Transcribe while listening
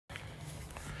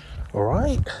All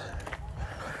right.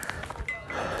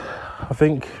 I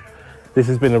think this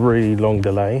has been a really long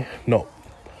delay, not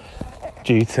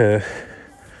due to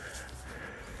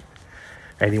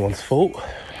anyone's fault.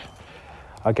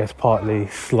 I guess partly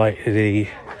slightly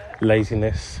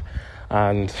laziness,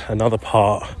 and another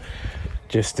part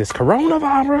just this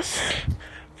coronavirus.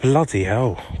 Bloody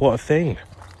hell, what a thing.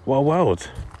 What a world.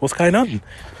 What's going on?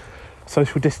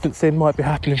 Social distancing might be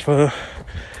happening for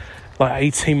like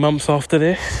 18 months after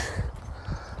this.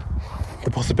 The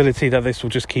possibility that this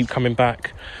will just keep coming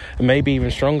back, and maybe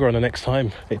even stronger on the next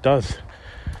time it does.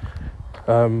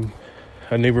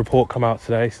 A new report come out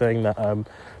today saying that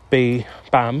people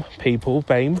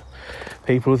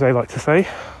as they like to say,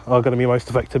 are going to be most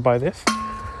affected by this.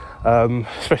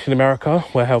 Especially in America,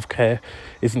 where healthcare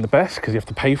isn't the best because you have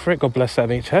to pay for it. God bless the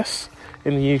NHS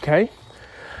in the UK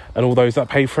and all those that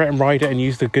pay for it and ride it and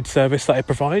use the good service that it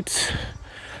provides.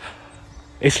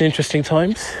 It's an interesting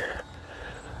times.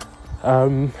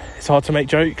 It's hard to make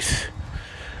jokes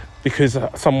because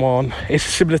it's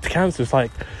similar to cancer. It's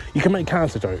like you can make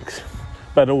cancer jokes,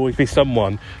 but there'll always be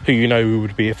someone who you know who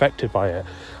would be affected by it.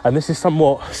 And this is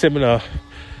somewhat similar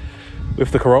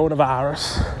with the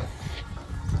coronavirus,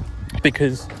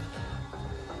 because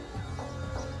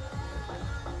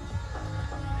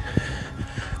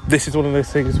this is one of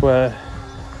those things where,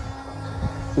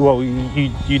 well,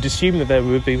 you'd assume that there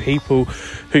would be people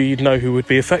who you'd know who would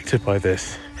be affected by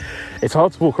this. It's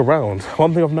hard to walk around.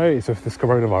 One thing I've noticed with this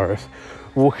coronavirus,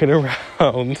 walking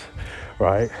around,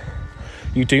 right,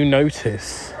 you do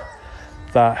notice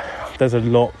that there's a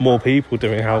lot more people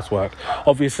doing housework.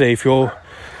 Obviously, if you're,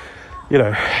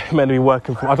 meant to be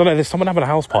working from, I don't know, there's someone having a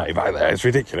house party back there. It's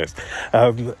ridiculous.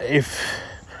 You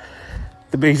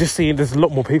just seeing there's a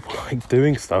lot more people like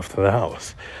doing stuff to the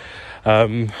house,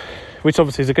 which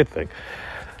obviously is a good thing.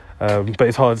 But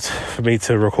it's hard for me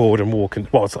to record and walk,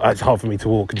 it's hard for me to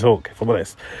walk and talk, if I'm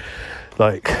honest.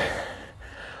 Like, I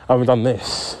haven't done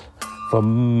this for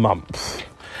months,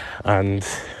 and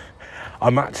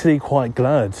I'm actually quite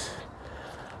glad.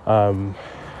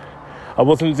 I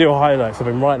wasn't doing highlights. I've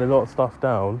been writing a lot of stuff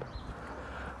down,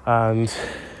 and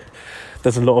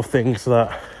there's a lot of things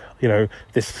that,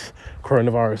 this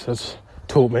coronavirus has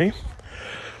taught me.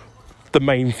 The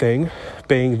main thing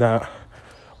being that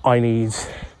I need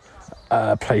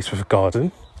a place with a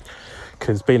garden,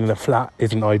 because being in a flat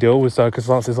isn't ideal when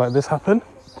circumstances like this happen.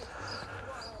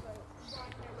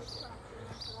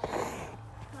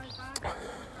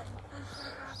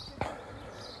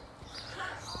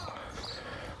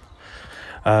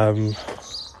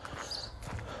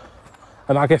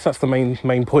 And I guess that's the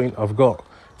main point I've got,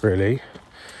 really.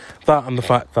 That and the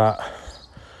fact that,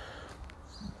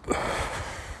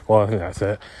 well, I think that's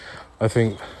it. I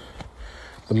think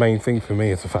the main thing for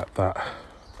me is the fact that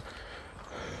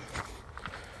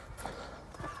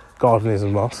gardening is a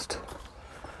must.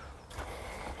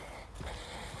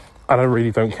 And I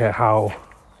really don't care how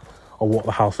or what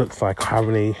the house looks like, how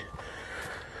many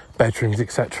bedrooms,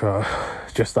 etc.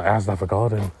 Just that it has to have a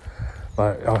garden.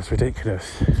 Like, it's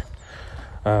ridiculous.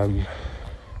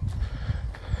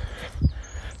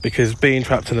 Because being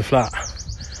trapped in a flat,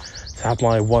 to have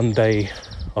my one day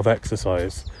of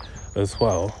exercise as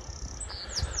well,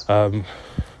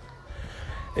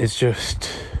 is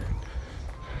just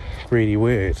really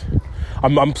weird.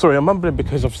 I'm sorry, I'm mumbling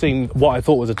because I've seen what I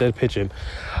thought was a dead pigeon.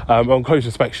 On close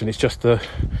inspection, it's just a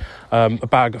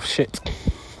bag of shit.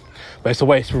 But it's the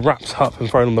way it's wrapped up and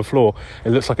thrown on the floor.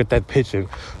 It looks like a dead pigeon.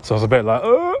 So I was a bit like,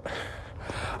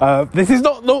 this is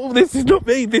not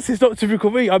me. This is not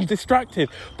typical me. I'm distracted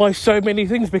by so many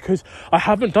things because I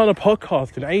haven't done a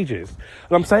podcast in ages.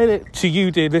 And I'm saying it to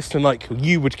you, dear listener, like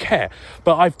you would care.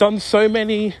 But I've done so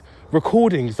many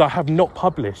recordings that I have not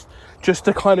published just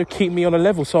to kind of keep me on a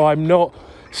level so I'm not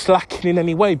slacking in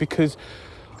any way, because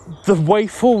the way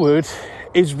forward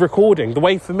is recording. The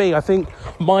way for me, I think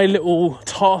my little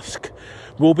task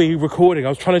will be recording. I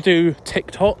was trying to do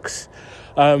TikToks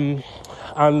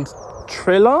and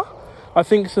Triller, I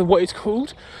think is what it's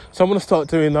called. So I'm going to start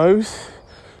doing those.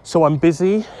 So I'm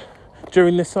busy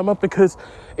during this summer because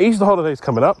Easter holidays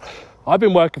coming up. I've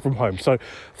been working from home. So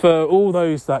for all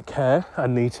those that care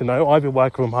and need to know, I've been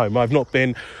working from home. I've not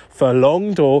been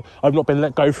furlonged or I've not been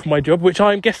let go from my job, which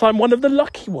I guess I'm one of the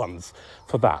lucky ones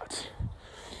for that.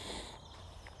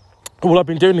 All I've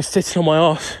been doing is sitting on my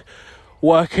arse,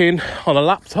 working on a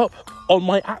laptop, on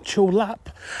my actual lap,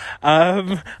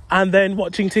 and then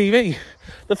watching TV.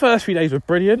 The first few days were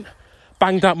brilliant.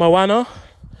 Banged out my Wana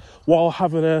while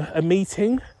having a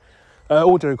meeting,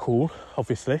 audio call,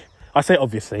 obviously. I say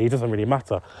obviously, it doesn't really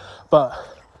matter. But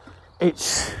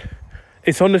it's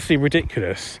honestly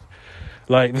ridiculous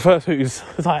Like, the first week was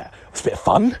like, it was a bit of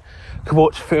fun. Could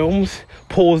watch films,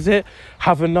 pause it,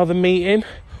 have another meeting,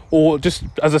 or just,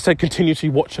 as I said, continue to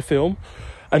watch a film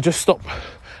and just stop.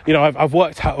 You know, I've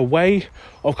worked out a way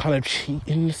of kind of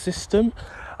cheating the system.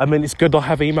 I mean, it's good I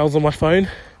have emails on my phone,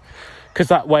 because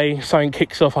that way something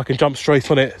kicks off, I can jump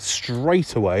straight on it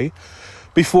straight away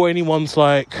before anyone's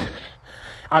like,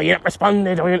 oh, you haven't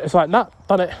responded. It's like, nah,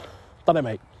 done it,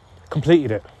 mate.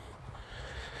 Completed it.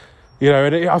 You know,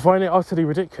 and I find it utterly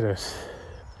ridiculous.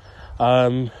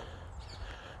 That,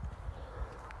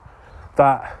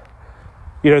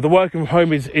 you know, the working from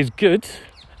home is good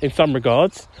in some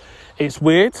regards. It's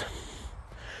weird.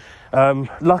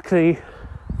 Luckily,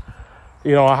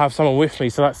 you know, I have someone with me,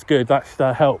 so that's good.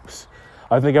 That helps.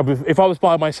 I think if I was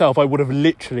by myself, I would have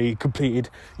literally completed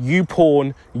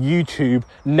YouPorn, YouTube,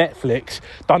 Netflix,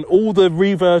 done all the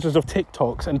reversions of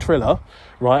TikToks and Triller,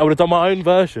 right? I would have done my own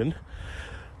version.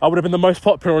 I would have been the most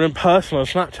popular in person on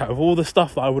Snapchat with all the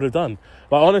stuff that I would have done.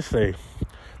 Like, honestly,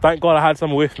 thank God I had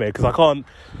someone with me, because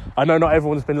I know not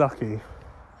everyone's been lucky.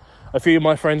 A few of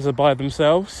my friends are by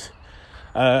themselves.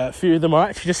 A few of them are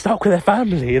actually just stuck with their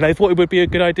family, and they thought it would be a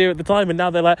good idea at the time, and now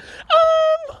they're like,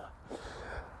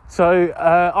 So,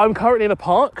 I'm currently in a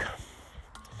park,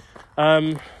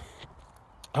 having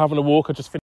a walk. I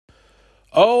just finished.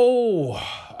 Oh,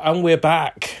 and we're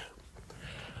back.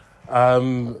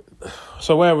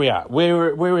 So where are we at?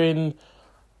 We're in.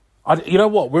 You know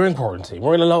what? We're in quarantine.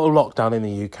 We're in a little lockdown in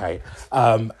the UK,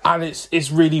 and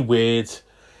it's really weird.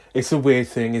 It's a weird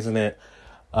thing, isn't it?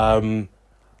 I don't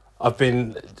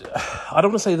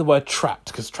want to say the word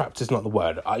trapped, because trapped is not the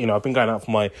word. I've been going out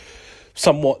for my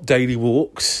somewhat daily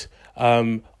walks.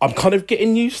 I'm kind of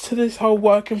getting used to this whole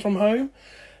working from home.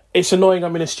 It's annoying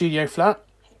I'm in a studio flat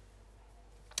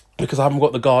because I haven't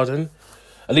got the garden.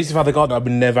 At least if I had the garden, I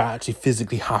would never actually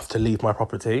physically have to leave my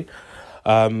property.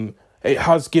 It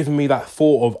has given me that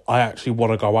thought of, I actually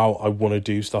want to go out. I want to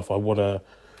do stuff. I want to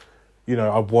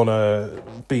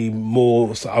be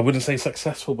more, I wouldn't say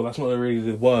successful, but that's not really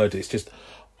the word. It's just,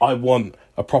 I want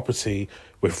a property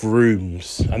with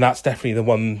rooms, and that's definitely the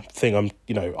one thing I'm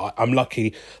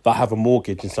lucky that I have a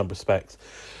mortgage in some respects,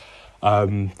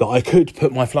 that I could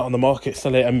put my flat on the market,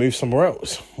 sell it, and move somewhere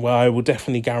else, where I will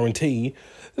definitely guarantee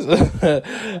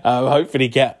hopefully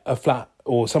get a flat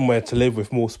or somewhere to live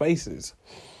with more spaces.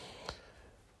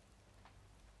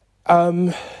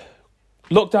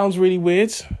 Lockdown's really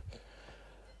weird.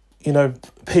 You know,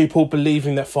 people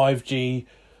believing that 5G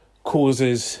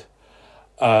causes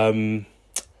an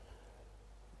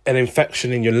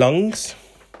infection in your lungs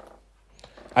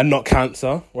and not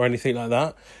cancer or anything like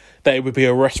that. That it would be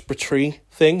a respiratory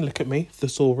thing. Look at me,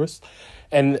 thesaurus.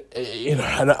 And,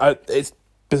 it's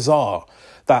bizarre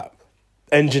that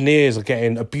engineers are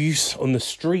getting abuse on the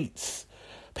streets.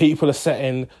 People are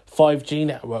setting 5G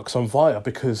networks on fire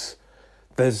because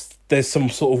there's some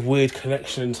sort of weird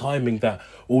connection and timing that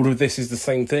all of this is the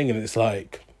same thing. And it's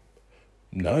like,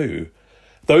 no.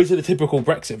 Those are the typical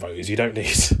Brexit voters you don't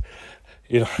need.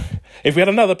 If we had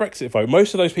another Brexit vote,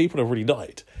 most of those people have already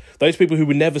died. Those people who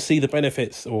would never see the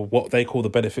benefits, or what they call the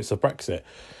benefits of Brexit.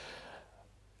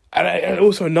 And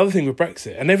also another thing with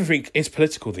Brexit, and everything is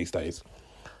political these days.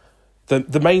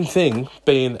 The main thing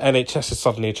being NHS is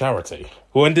suddenly a charity.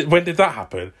 When did that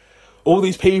happen? All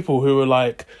these people who were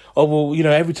like, oh, well,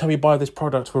 every time you buy this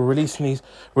product, we're releasing these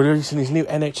new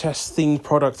NHS themed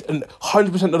products, and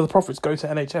 100% of the profits go to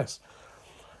NHS.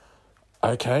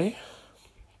 Okay.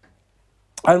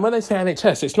 And when they say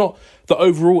NHS, it's not the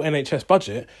overall NHS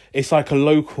budget. It's like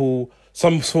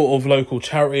some sort of local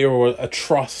charity or a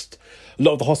trust. A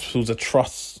lot of the hospitals are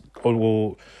trusts,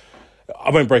 or I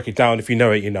won't break it down. If you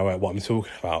know it, you know what I'm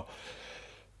talking about.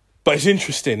 But it's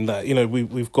interesting that,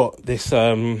 we've got this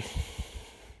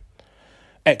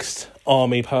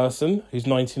ex-army person who's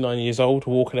 99 years old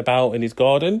walking about in his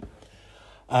garden,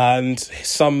 and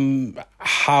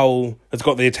somehow has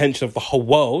got the attention of the whole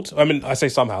world. I mean, I say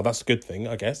somehow, that's a good thing,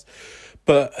 I guess.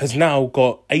 But has now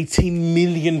got £18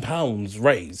 million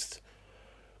raised,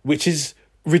 which is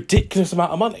ridiculous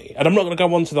amount of money. And I'm not going to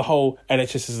go on to the whole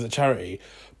NHS as a charity,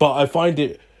 but I find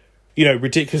it,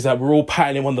 ridiculous that we're all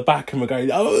patting him on the back and we're going,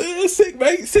 oh, sick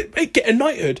mate, get a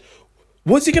knighthood.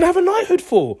 What's he going to have a knighthood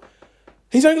for?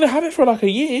 He's only going to have it for like a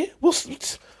year.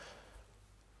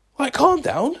 Calm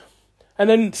down. And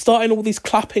then starting all these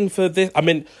clapping for this. I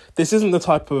mean, this isn't the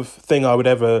type of thing I would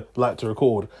ever like to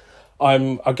record.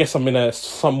 I guess I'm in a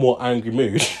somewhat angry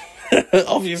mood.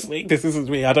 Obviously, this isn't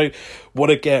me. I don't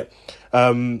want to get...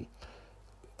 as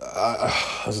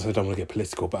I said, I don't want to get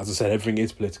political, but as I said, everything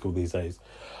is political these days.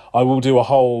 I will do a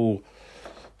whole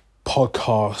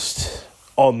podcast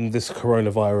on this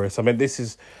coronavirus. I mean, this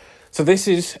is So this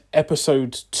is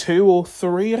episode 2 or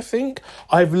 3, I think.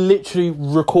 I've literally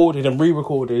recorded and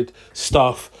re-recorded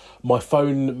stuff. My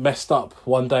phone messed up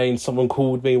one day and someone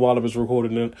called me while I was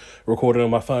recording on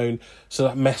my phone. So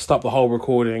that messed up the whole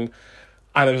recording.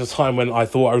 And there was a time when I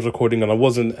thought I was recording and I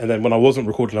wasn't. And then when I wasn't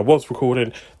recording, I was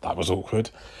recording. That was awkward.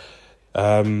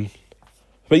 But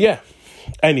yeah.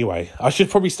 Anyway, I should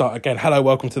probably start again. Hello,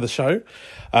 welcome to the show.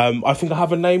 I think I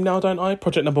have a name now, don't I?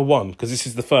 Project number 1, because this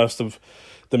is the first of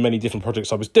the many different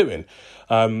projects I was doing.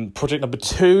 Project number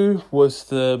 2 was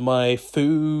my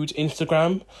food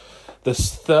Instagram. The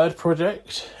third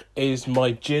project is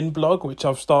my gin blog, which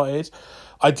I've started.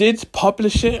 I did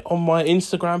publish it on my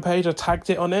Instagram page. I tagged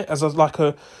it on it as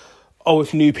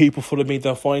if new people follow me,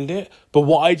 they'll find it. But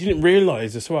what I didn't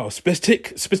realise as well,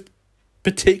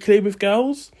 particularly with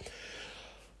girls,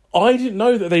 I didn't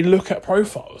know that they look at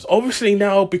profiles. Obviously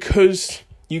now, because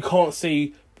you can't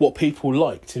see what people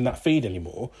liked in that feed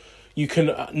anymore, you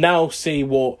can now see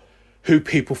who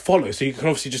people follow. So you can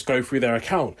obviously just go through their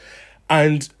account.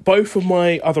 And both of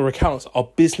my other accounts are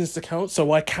business accounts,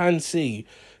 so I can see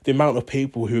the amount of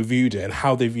people who viewed it and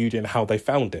how they viewed it and how they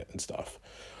found it and stuff,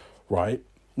 right?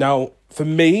 Now, for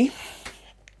me,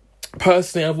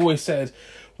 personally, I've always said,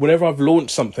 whenever I've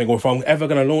launched something, or if I'm ever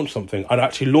going to launch something, I'd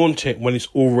actually launch it when it's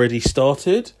already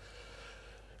started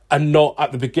and not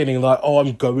at the beginning, like, oh,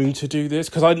 I'm going to do this.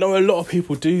 Because I know a lot of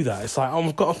people do that. It's like, oh,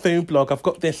 I've got a food blog, I've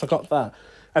got this, I've got that.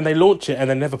 And they launch it and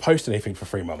they never post anything for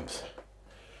 3 months.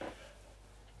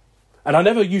 And I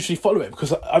never usually follow it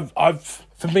because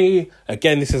for me,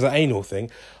 again, this is an anal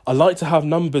thing, I like to have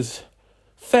numbers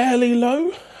fairly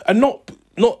low. And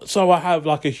not so I have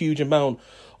like a huge amount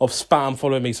of spam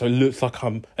following me so it looks like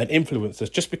I'm an influencer,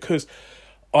 just because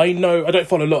I know I don't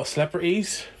follow a lot of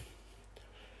celebrities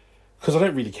because I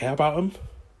don't really care about them.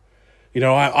 You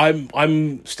know,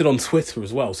 I'm still on Twitter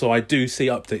as well, so I do see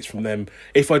updates from them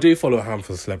if I do follow a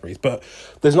handful of celebrities. But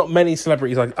there's not many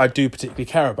celebrities I do particularly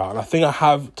care about. And I think I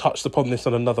have touched upon this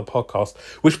on another podcast,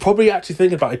 which probably actually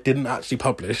thinking about it didn't actually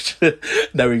publish,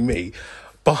 knowing me.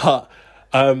 But,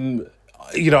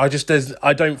 you know,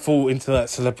 I don't fall into that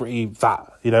celebrity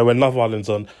when Love Island's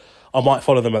on, I might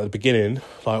follow them at the beginning,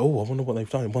 like, oh, I wonder what they've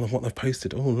done, I wonder what they've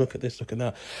posted, oh, look at this, look at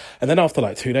that. And then after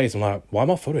like 2 days, I'm like, why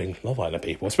am I following Love Island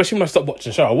people? Especially when I stop watching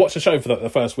the show. I watch the show for the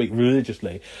first week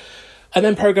religiously, and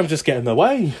then programs just get in the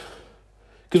way.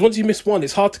 Because once you miss one,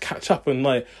 it's hard to catch up. And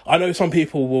like, I know some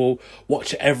people will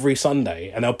watch it every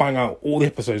Sunday and they'll bang out all the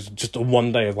episodes just on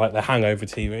one day of like the hangover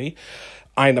TV.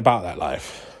 I ain't about that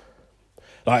life.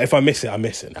 Like, if I miss it, I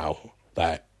miss it now.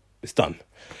 Like, it's done.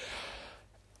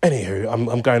 Anywho,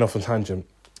 I'm going off on tangent.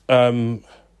 I'm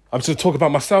just going to talk about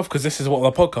myself because this is what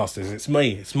the podcast is. It's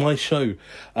me. It's my show.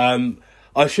 I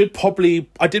did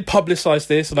publicise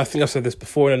this, and I think I've said this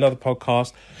before in another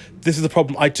podcast. This is the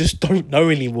problem. I just don't know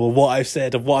anymore what I've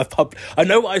said and what I've published. I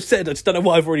know what I've said. I just don't know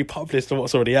what I've already published and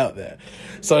what's already out there.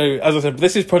 So, as I said,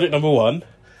 this is project number 1,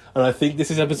 and I think this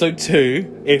is episode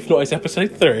 2. If not, it's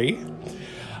episode 3.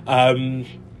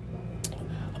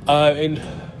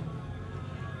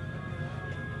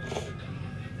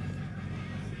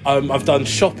 I've done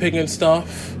shopping and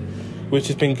stuff, which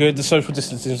has been good. The social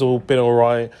distancing's all been all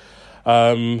right.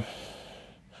 I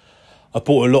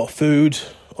bought a lot of food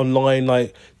online,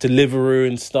 like Deliveroo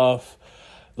and stuff.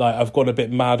 Like, I've gone a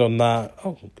bit mad on that.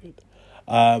 Oh, good.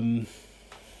 And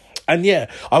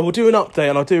yeah, I will do an update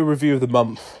and I'll do a review of the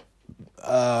month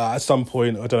at some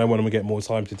point. I don't know when I'm going to get more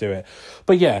time to do it.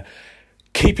 But yeah,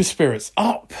 keep your spirits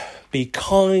up. Be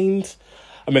kind.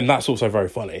 I mean, that's also very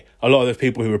funny. A lot of those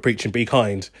people who were preaching be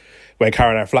kind when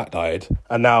Caroline Flack died,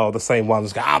 and now the same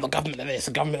ones go, the government of this,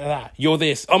 the government of that. You're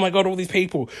this. Oh my God, all these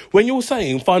people. When you're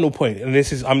saying, final point, and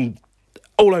I'm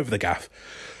all over the gaff.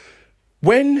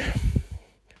 When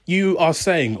you are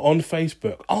saying on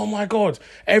Facebook, oh my God,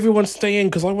 everyone stay in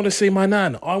because I want to see my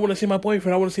nan. I want to see my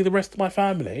boyfriend. I want to see the rest of my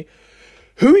family.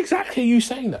 Who exactly are you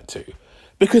saying that to?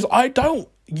 Because I don't.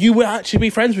 You will actually be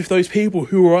friends with those people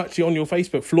who are actually on your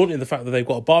Facebook flaunting the fact that they've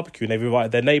got a barbecue and they've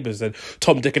invited their neighbours and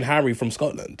Tom, Dick and Harry from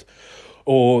Scotland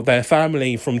or their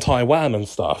family from Taiwan and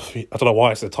stuff. I don't know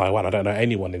why I said Taiwan. I don't know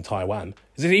anyone in Taiwan.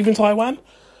 Is it even Taiwan?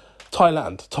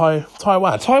 Thailand.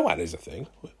 Taiwan. Taiwan is a thing.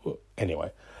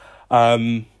 Anyway.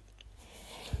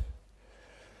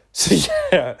 So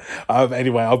yeah.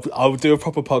 Anyway, I'll do a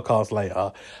proper podcast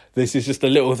later. This is just a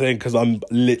little thing because I'm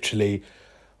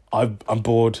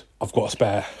bored. I've got a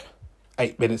spare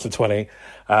 8 minutes and 20,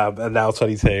 and now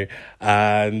 22.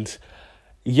 And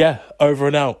yeah, over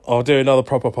and out. I'll do another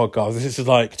proper podcast. This is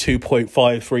like 2.5,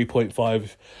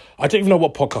 3.5. I don't even know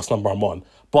what podcast number I'm on,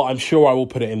 but I'm sure I will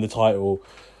put it in the title.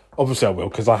 Obviously I will,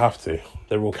 because I have to.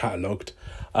 They're all catalogued.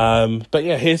 But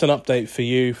yeah, here's an update for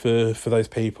you, for those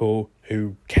people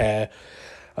who care.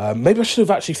 Maybe I should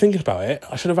have actually thinking about it.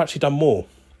 I should have actually done more.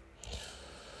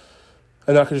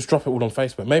 And I could just drop it all on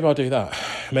Facebook. Maybe I'll do that.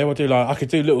 Maybe I'll do I could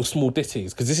do little small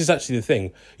ditties, because this is actually the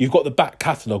thing. You've got the back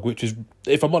catalogue, which is,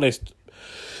 if I'm honest,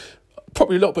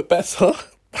 probably a little bit better.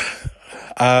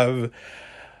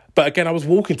 But again, I was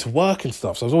walking to work and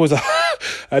stuff, so I was always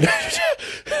and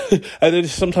then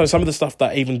sometimes some of the stuff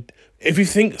that, even if you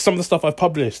think some of the stuff I've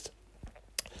published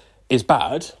is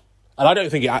bad, and I don't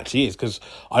think it actually is, because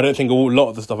I don't think a lot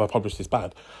of the stuff I published is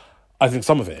bad. I think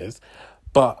some of it is,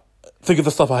 but think of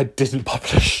the stuff I didn't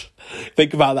publish.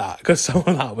 Think about that, because some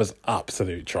of that was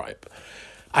absolute tripe.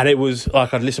 And it was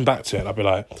like, I'd listen back to it and I'd be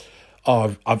like,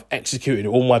 oh, I've executed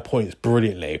all my points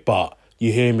brilliantly, but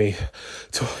you hear me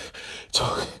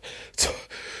talk.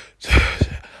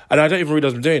 And I don't even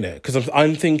realise I'm doing it, because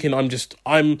I'm thinking I'm just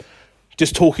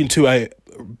talking to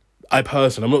a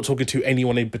person. I'm not talking to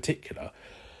anyone in particular.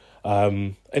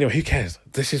 Anyway, who cares?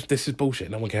 This is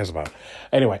bullshit. No one cares about it.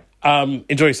 Anyway,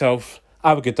 enjoy yourself.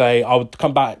 Have a good day. I'll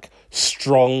come back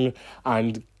strong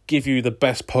and give you the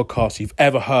best podcast you've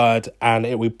ever heard, and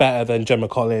it'll be better than Gemma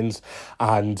Collins.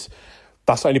 And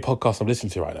that's the only podcast I'm listening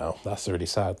to right now. That's really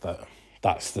sad that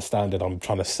that's the standard I'm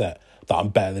trying to set, that I'm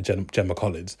better than Gemma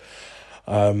Collins.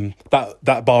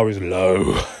 That bar is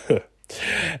low.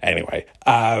 Anyway,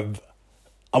 I'm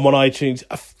on iTunes.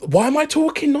 Why am I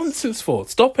talking nonsense for?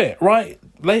 Stop it. Right,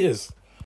 laters.